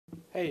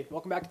Hey,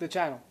 welcome back to the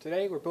channel.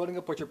 Today we're building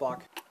a butcher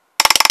block.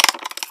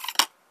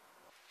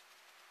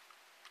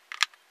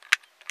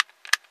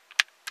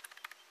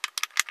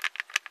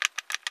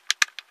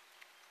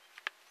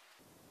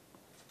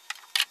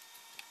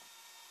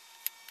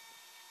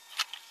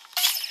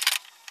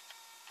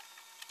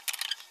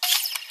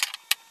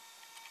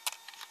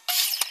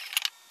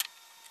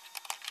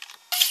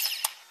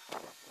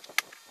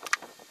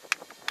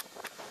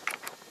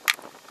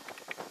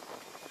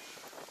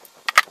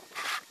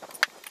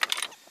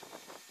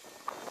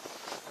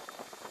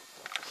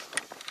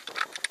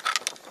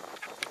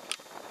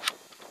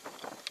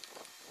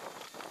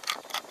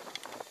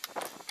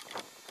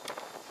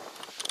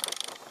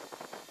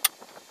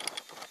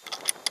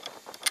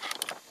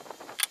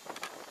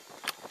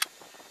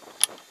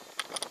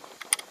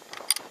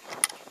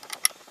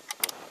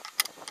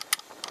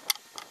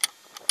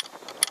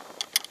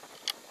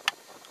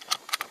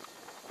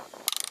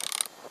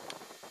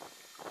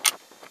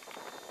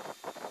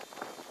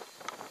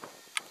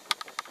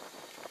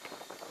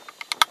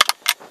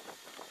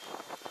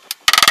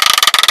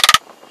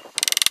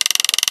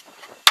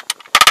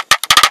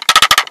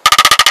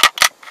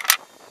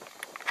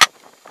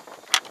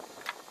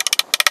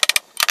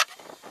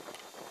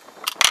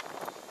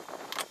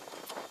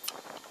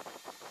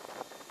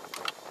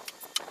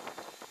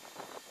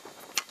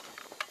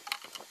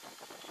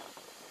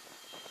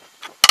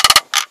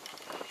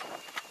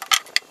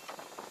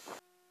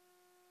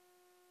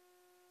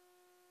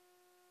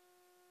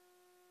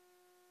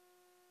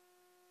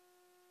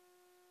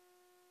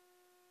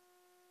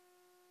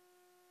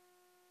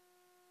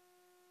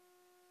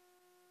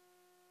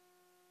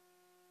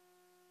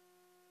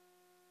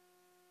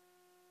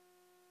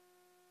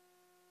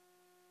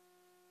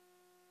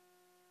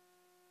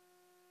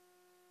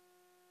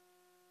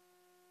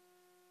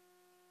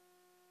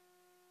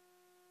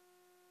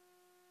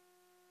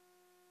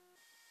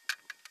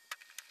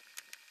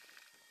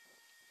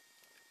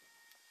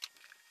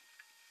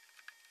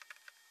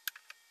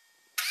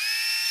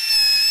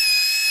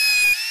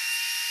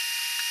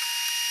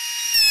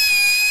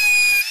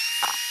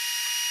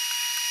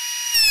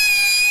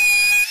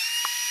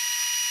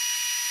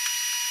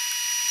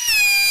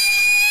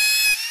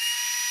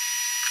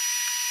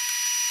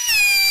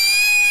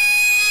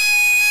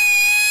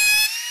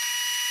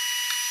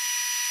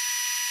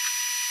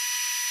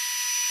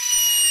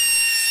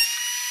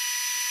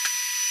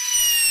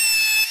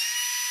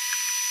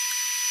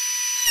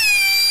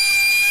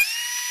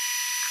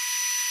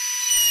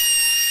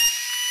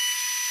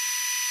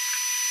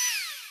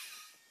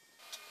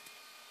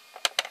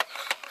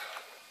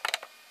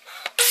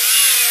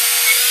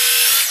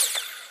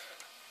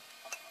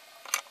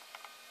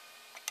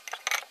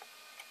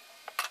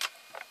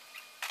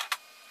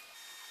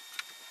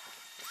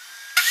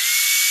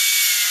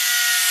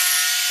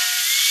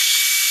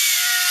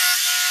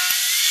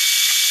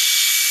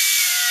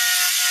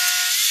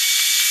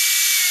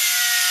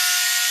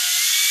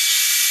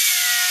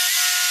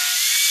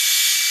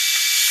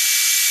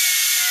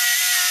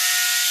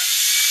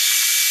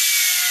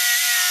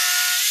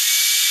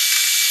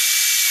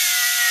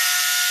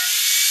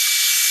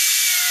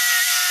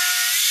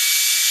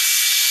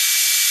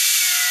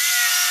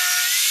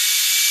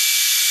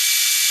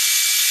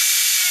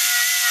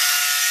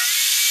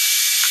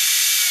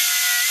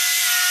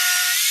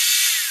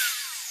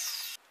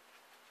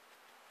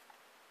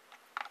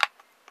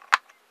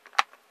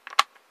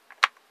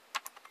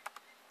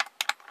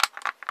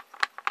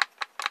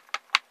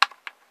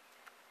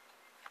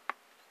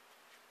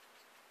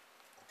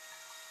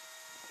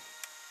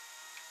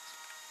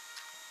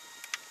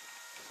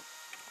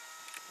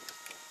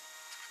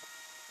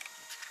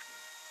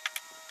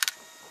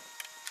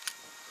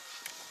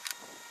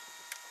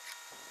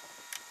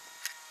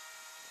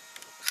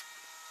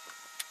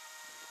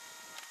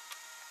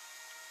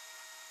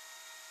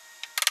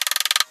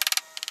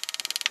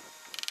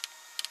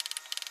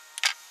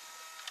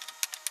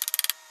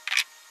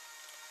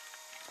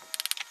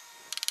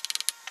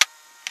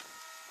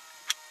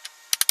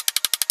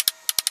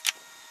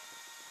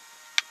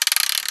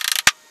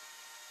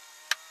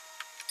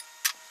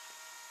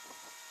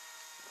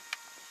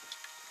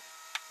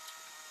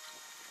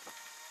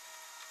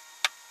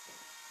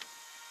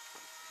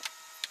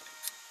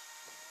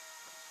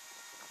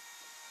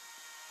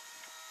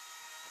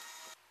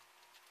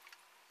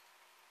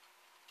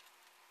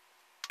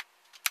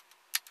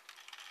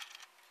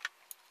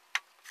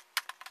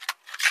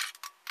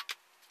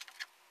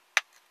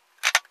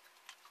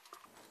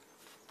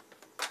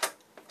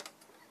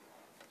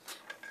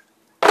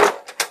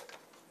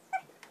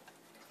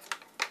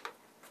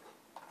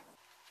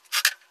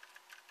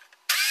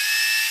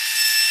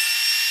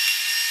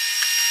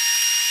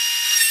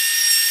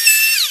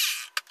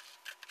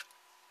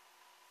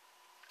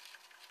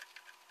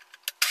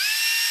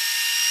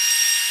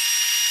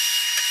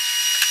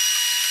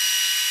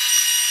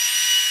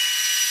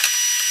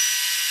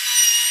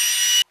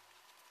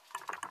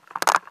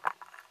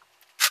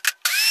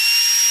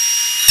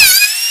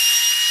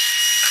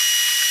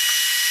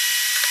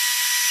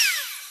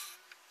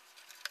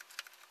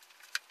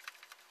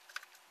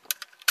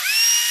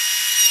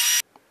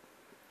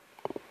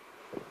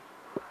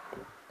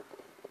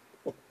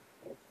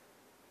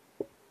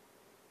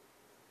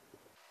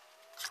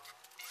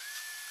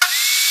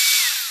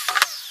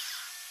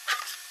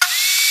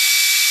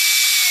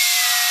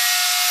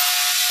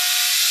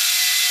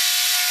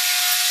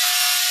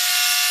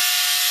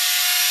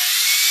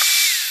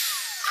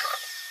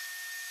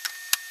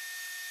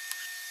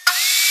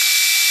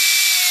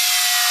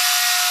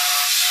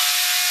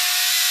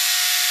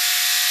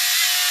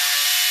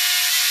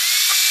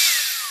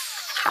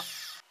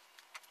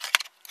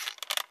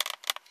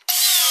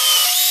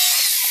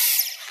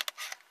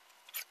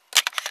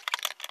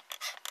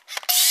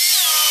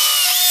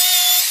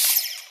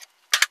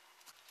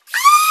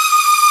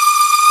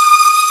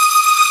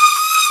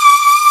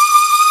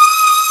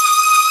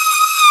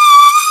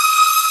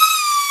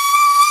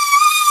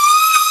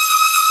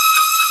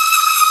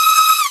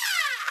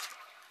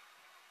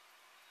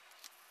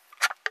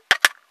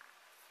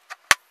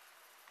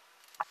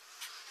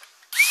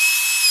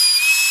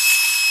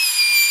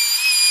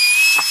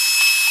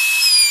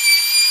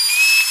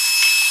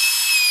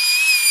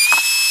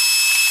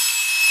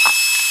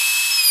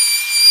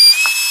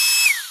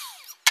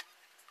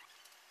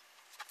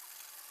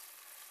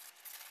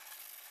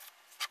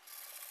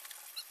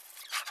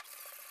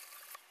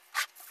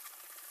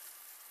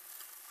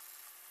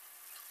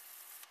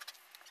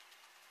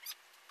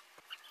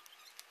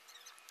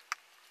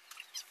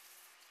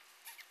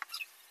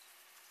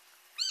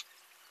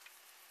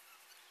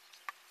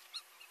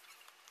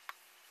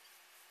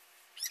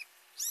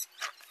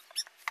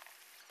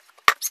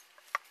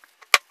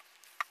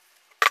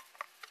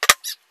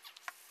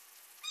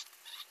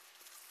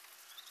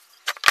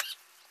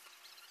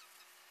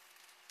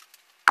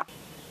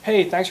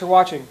 Hey, thanks for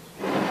watching.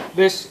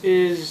 This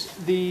is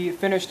the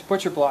finished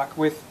butcher block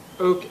with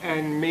oak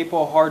and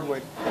maple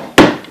hardwood.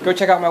 Go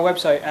check out my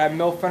website at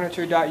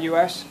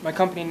millfurniture.us. My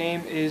company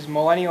name is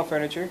Millennial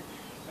Furniture,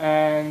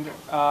 and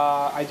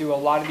I do a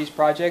lot of these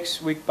projects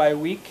week by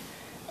week.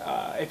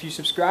 If you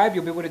subscribe,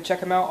 you'll be able to check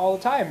them out all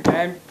the time,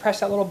 and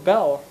press that little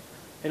bell.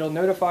 It'll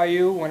notify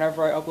you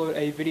whenever I upload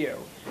a video.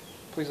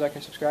 Please like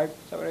and subscribe.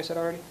 Is that what I said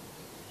already?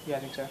 Yeah, I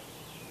think so.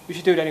 You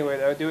should do it anyway,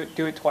 though.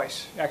 Do it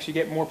twice. Actually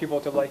get more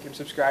people to like and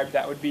subscribe.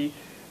 That would be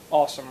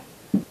awesome.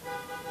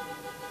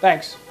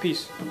 Thanks.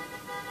 Peace.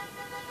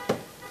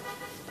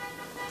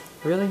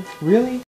 Really? Really?